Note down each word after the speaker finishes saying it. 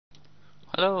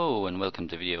Hello and welcome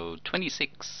to video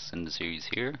 26 in the series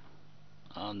here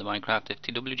on the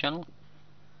MineCraftFTW channel.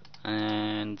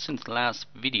 And since the last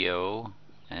video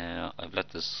I've let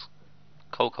this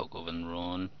cocoa oven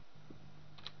run,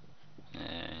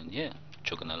 and yeah,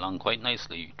 chugging along quite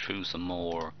nicely. Threw some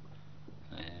more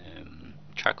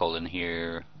charcoal in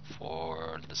here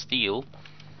for the steel,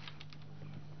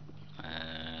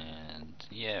 and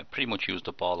yeah, pretty much used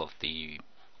up all of the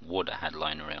wood I had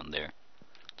lying around there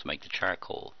to make the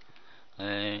charcoal.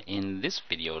 In this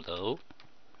video though,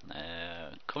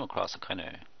 come across a kind of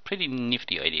pretty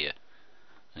nifty idea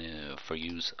for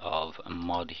use of a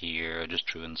mod here. I just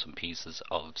threw in some pieces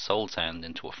of soul sand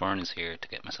into a furnace here to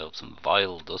get myself some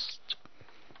vile dust,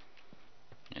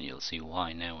 and you'll see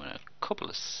why now in a couple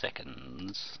of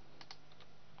seconds.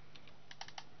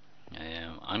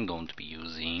 I'm going to be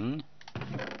using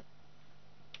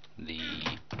the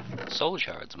soul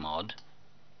shards mod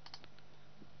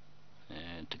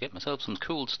to get myself some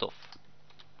cool stuff.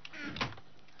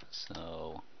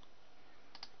 So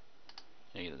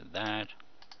either that,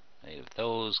 either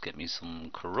those, get me some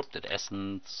corrupted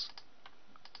essence,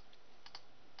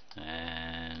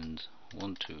 and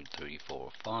 1, 2, 3, 4,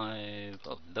 5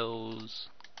 of those,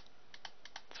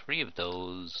 3 of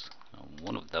those, and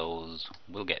 1 of those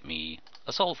will get me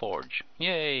a soul forge.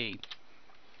 Yay!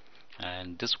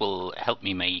 And this will help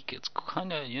me make, it's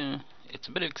kind of, yeah, it's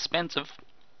a bit expensive,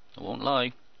 I won't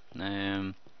lie,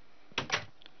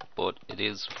 but it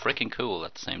is freaking cool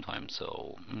at the same time.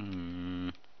 So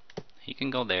he can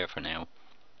go there for now.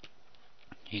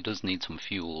 He does need some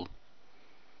fuel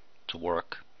to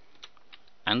work,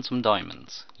 and some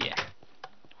diamonds, yeah,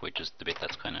 which is the bit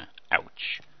that's kind of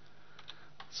ouch.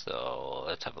 So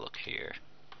let's have a look here.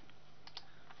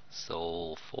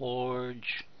 Soul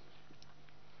forge,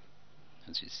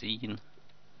 as you've seen,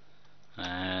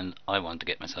 and I want to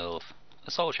get myself a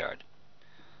soul shard.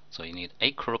 So you need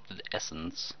 8 corrupted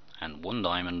essence, and 1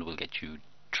 diamond will get you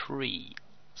 3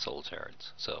 soul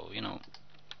shards. So, you know,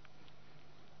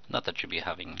 not that you'll be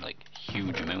having like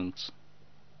huge amounts.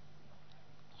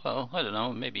 Well, I don't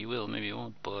know, maybe you will, maybe you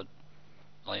won't, but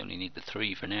I only need the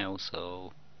 3 for now,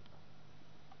 so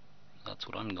that's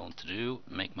what I'm going to do.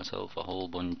 Make myself a whole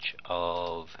bunch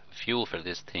of fuel for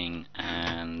this thing,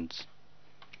 and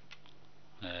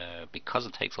because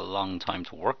it takes a long time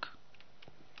to work,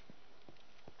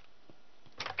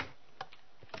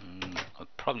 I'll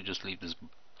probably just leave this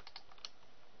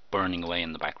burning away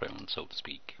in the background, so to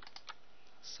speak.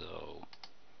 So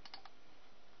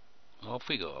off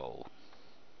we go.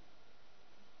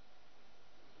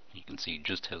 You can see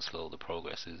just how slow the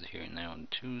progress is here now in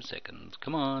 2 seconds.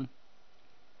 Come on.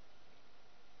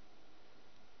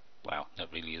 Wow,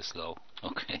 that really is slow.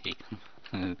 Okay.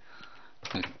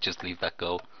 Just leave that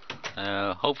go.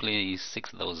 Hopefully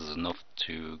 6 of those is enough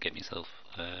to get myself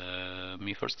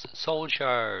me first soul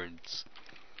shards,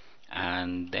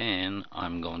 and then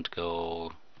I'm going to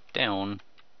go down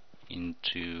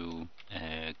into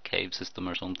a cave system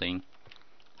or something,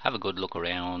 have a good look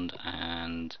around,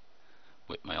 and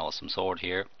with my awesome sword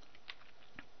here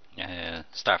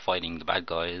start fighting the bad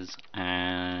guys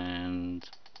and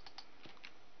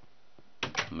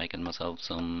making myself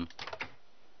some,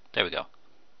 there we go,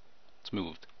 it's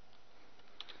moved,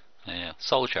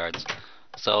 soul shards,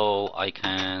 so I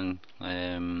can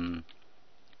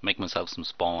make myself some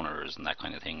spawners and that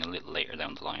kind of thing a little later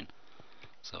down the line.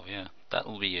 So yeah, that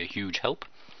will be a huge help.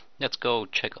 Let's go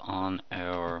check on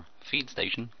our feed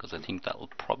station, because I think that will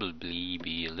probably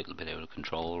be a little bit out of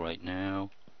control right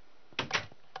now.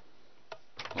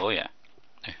 Oh yeah,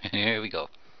 here we go.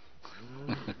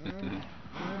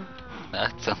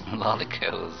 That's a lot of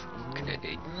cows.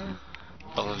 Okay,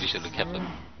 probably should have kept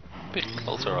a bit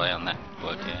closer eye on that,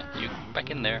 but yeah, you back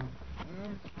in there.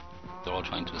 They're all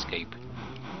trying to escape.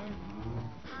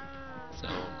 So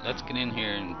let's get in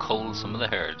here and cull some of the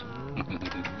herd.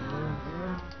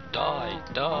 Die,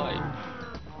 die.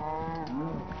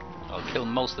 I'll kill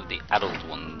most of the adult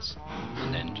ones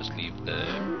and then just leave the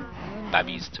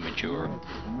babbies to mature,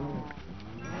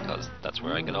 because that's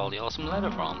where I get all the awesome leather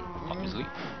from, obviously.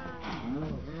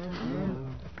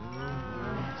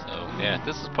 So yeah,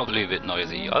 this is probably a bit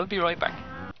noisy. I'll be right back.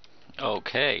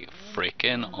 Okay,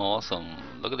 freaking awesome.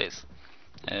 Look at this.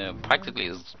 Practically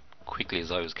as quickly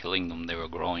as I was killing them, they were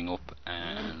growing up,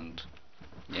 and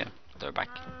yeah, they're back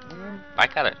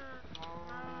at it,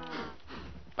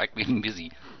 back being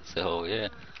busy. So yeah,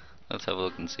 let's have a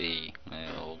look and see.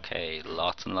 Okay,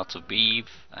 lots and lots of beef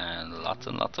and lots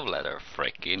of leather.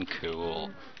 Freaking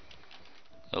cool.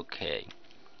 Okay,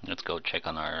 let's go check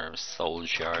on our soul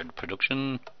shard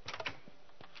production.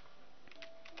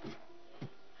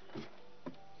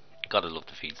 Gotta love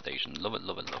the feed station. Love it,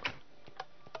 love it, love it.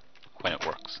 When it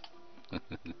works.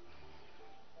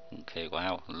 Okay,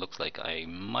 wow. Looks like I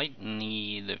might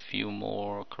need a few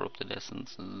more corrupted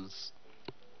essences.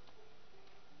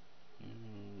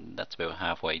 That's about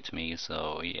halfway to me,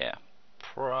 so yeah.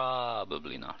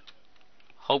 Probably not.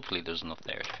 Hopefully there's enough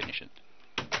there to finish it.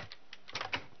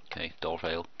 Okay, door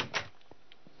fail.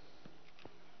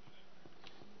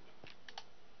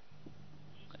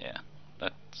 Yeah,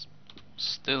 that's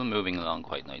still moving along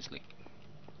quite nicely,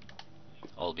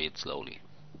 albeit slowly.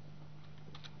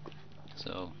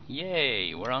 So,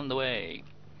 yay, we're on the way.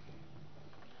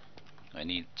 I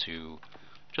need to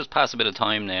just pass a bit of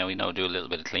time now, you know, do a little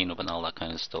bit of cleanup and all that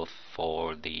kind of stuff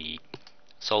for the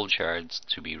soul shards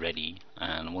to be ready,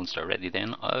 and once they're ready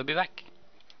then I'll be back.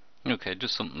 Okay,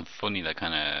 just something funny that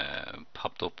kind of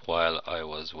popped up while I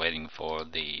was waiting for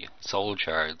the soul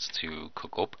shards to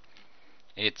cook up.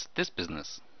 It's this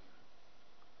business.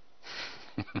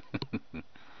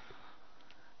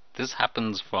 This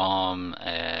happens from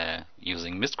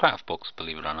using Mistcraft books,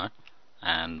 believe it or not,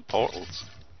 and portals.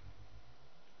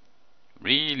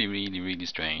 Really, really, really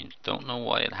strange. Don't know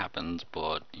why it happens,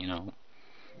 but you know.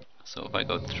 So if I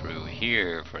go through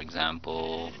here, for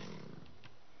example,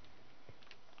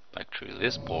 back through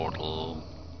this portal,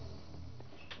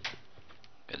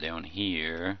 go down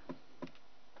here,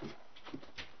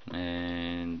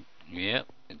 and yeah,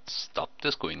 it stopped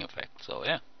this going effect. So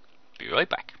yeah, be right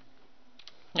back.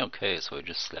 Okay, so I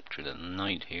just slept through the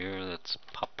night here. Let's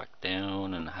pop back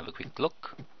down and have a quick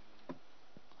look.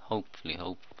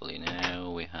 Hopefully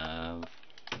now we have...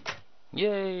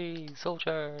 Yay! Soul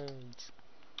shards!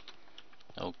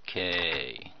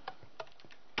 Okay.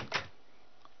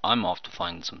 I'm off to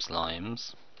find some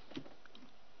slimes.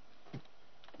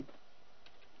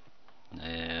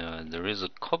 There is a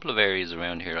couple of areas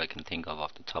around here I can think of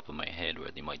off the top of my head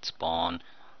where they might spawn.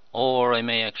 Or I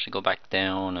may actually go back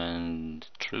down and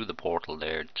through the portal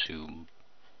there to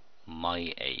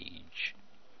my age.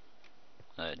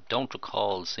 Don't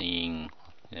recall seeing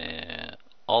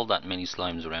all that many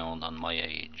slimes around on my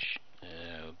age,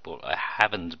 but I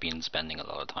haven't been spending a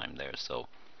lot of time there, so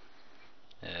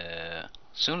as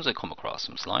soon as I come across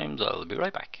some slimes I'll be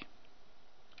right back.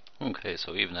 Okay,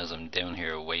 so even as I'm down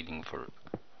here waiting for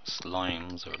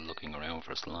slimes or looking around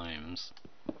for slimes,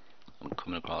 I'm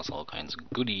coming across all kinds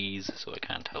of goodies, so I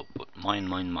can't help but mine.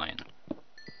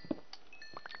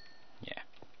 Yeah.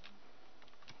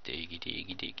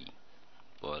 Diggy.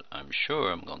 But I'm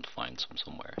sure I'm going to find some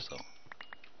somewhere, so.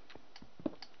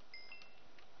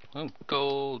 Oh,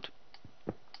 gold!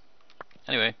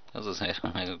 Anyway, as I said,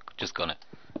 I'm just gonna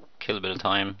kill a bit of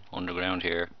time underground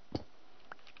here,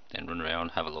 then run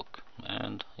around, have a look,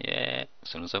 and yeah, as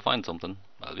soon as I find something,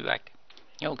 I'll be back.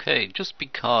 Okay, just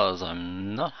because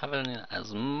I'm not having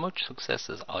as much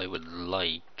success as I would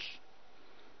like,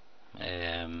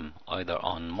 either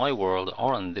on my world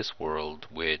or on this world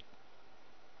with...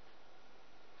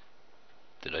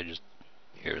 Did I just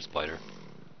hear a spider?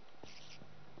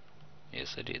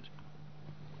 Yes, I did.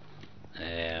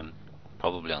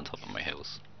 Probably on top of my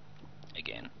house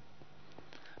again.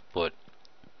 But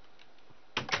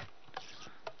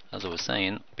as I was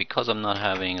saying, because I'm not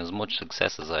having as much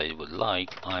success as I would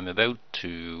like, I'm about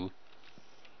to,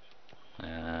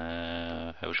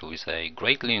 how shall we say,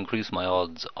 greatly increase my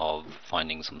odds of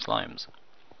finding some slimes.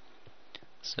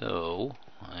 So,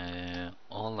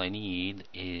 all I need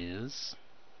is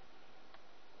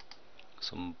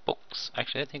some books.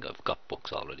 Actually, I think I've got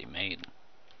books already made,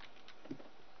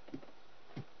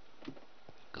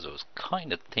 because I was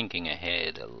kind of thinking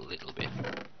ahead a little bit.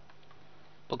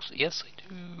 Books, yes I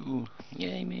do.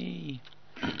 Yay me.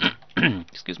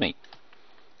 Excuse me.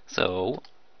 So,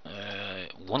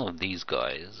 one of these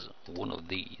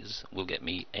will get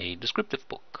me a descriptive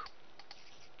book.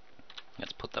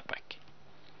 Let's put that back.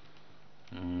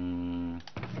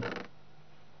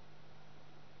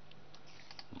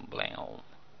 Blow.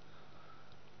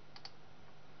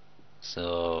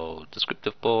 So,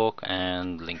 descriptive book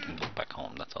and linking book back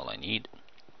home. That's all I need.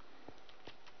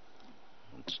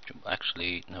 Let's jump.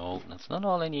 Actually, no, that's not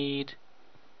all I need.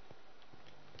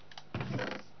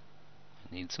 I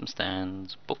need some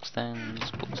stands. Book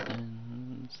stands.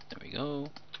 There we go.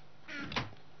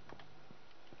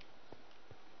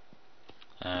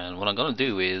 And what I'm going to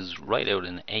do is write out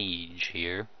an age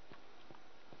here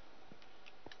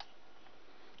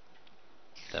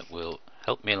that will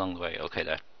help me along the way. Okay,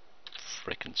 that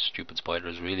frickin' stupid spider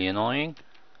is really annoying.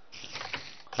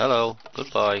 Hello,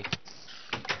 goodbye.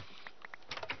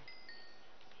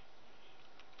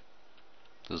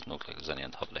 Doesn't look like there's any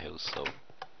on top of the house, so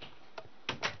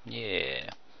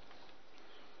yeah.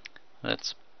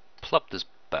 Let's plop this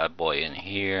bad boy in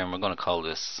here, and we're going to call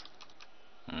this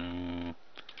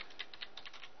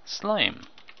Slime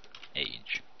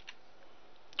Age,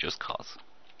 just cause.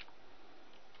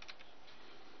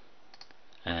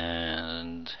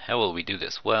 And how will we do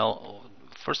this? Well,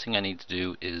 first thing I need to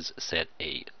do is set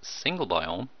a single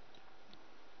biome,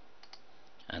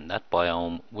 and that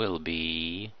biome will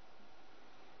be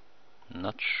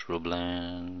not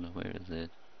shrubland. Where is it?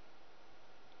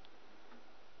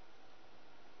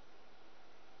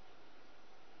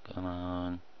 Come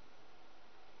on.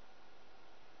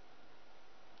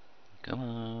 Come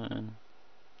on.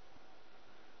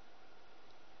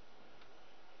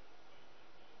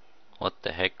 What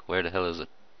the heck? Where the hell is it?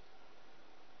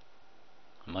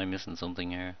 Am I missing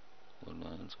something here?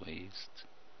 Woodlands, waste.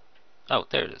 Oh,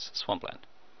 there it is. Swampland.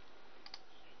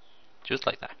 Just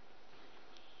like that.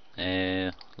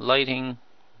 Lighting.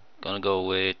 Gonna go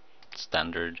with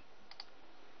standard.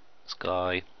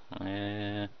 Sky.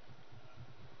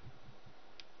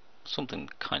 Something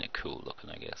kind of cool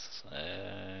looking, I guess.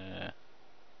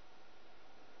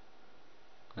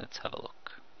 Let's have a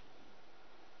look.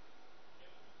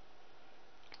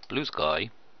 Blue sky.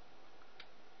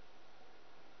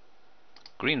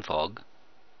 Green fog.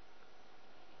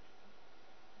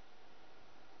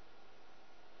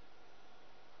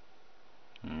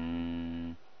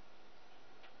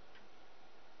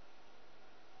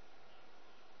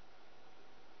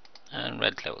 And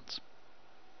red clouds.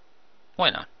 Why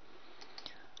not?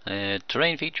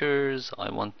 Terrain features, I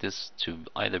want this to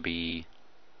either be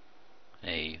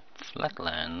a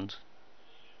flatland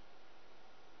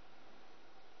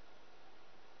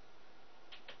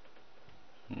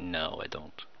no, I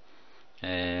don't.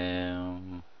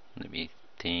 Let me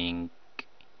think.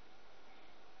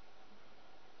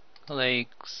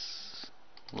 Lakes,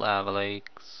 lava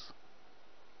lakes,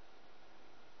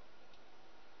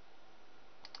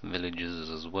 villages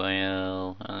as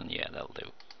well, and yeah, that'll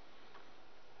do.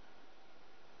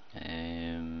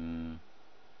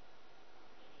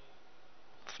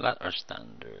 Flat or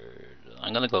standard?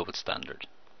 I'm gonna go with standard.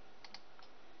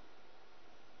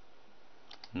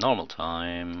 Normal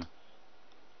time,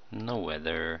 no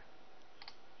weather.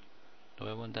 Do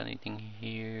I want anything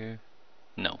here?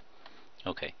 No.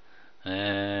 Okay.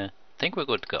 Think we're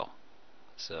good to go.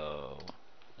 So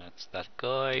that's that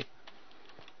guy.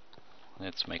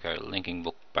 Let's make our linking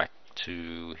book back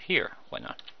to here. Why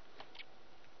not?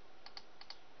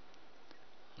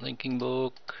 Linking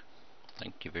book.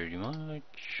 Thank you very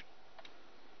much.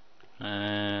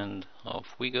 And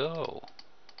off we go.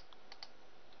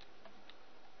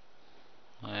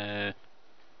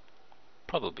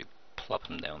 Probably plop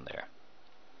him down there.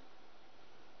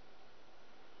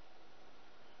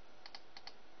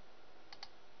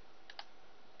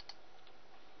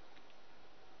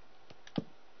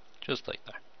 Just like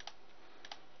that.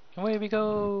 Away we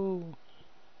go!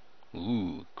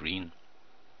 Ooh, green.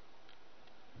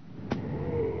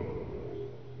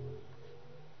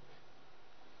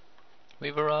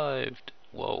 We've arrived!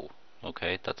 Whoa,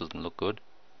 okay, that doesn't look good.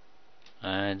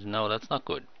 And no, that's not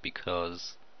good,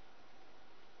 because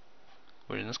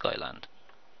we're in the Skyland.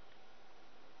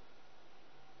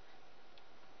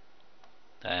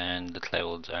 And the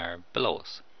clouds are below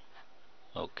us.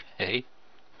 Okay.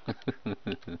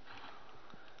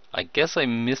 I guess I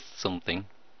missed something.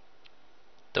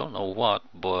 Don't know what,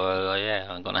 but yeah,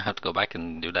 I'm gonna have to go back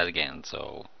and do that again.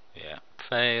 So yeah,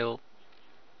 fail.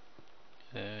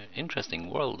 Interesting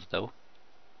world though.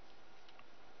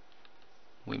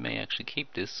 We may actually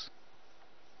keep this.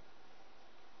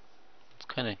 It's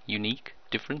kind of unique,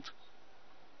 different.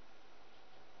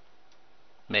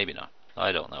 Maybe not.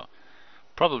 I don't know.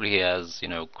 Probably he has, you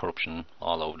know, corruption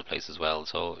all over the place as well.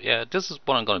 So yeah, this is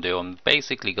what I'm going to do. I'm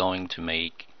basically going to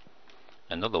make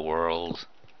another world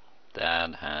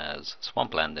that has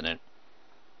swampland in it.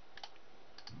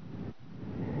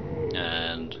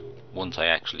 And once I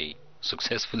actually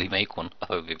successfully make one,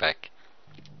 I'll be back.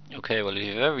 Okay, well, if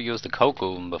you've ever used the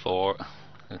cocoon before,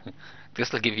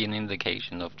 this will give you an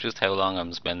indication of just how long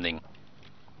I'm spending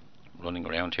running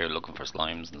around here looking for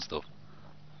slimes and stuff.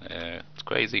 It's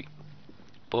crazy.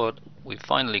 But we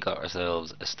finally got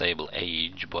ourselves a stable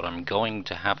age, but I'm going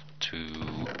to have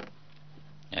to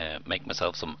make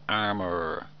myself some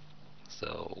armor.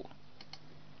 So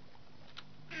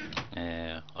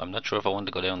I'm not sure if I want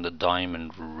to go down the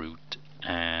diamond route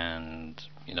and,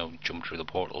 you know, jump through the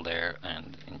portal there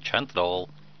and enchant it all,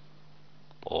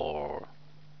 or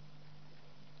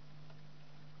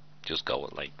just go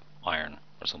with like iron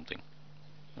or something.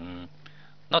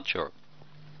 Not sure.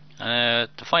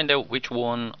 To find out which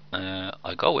one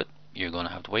I go with, you're going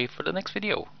to have to wait for the next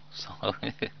video. So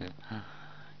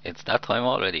it's that time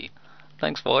already.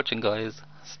 Thanks for watching, guys.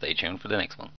 Stay tuned for the next one.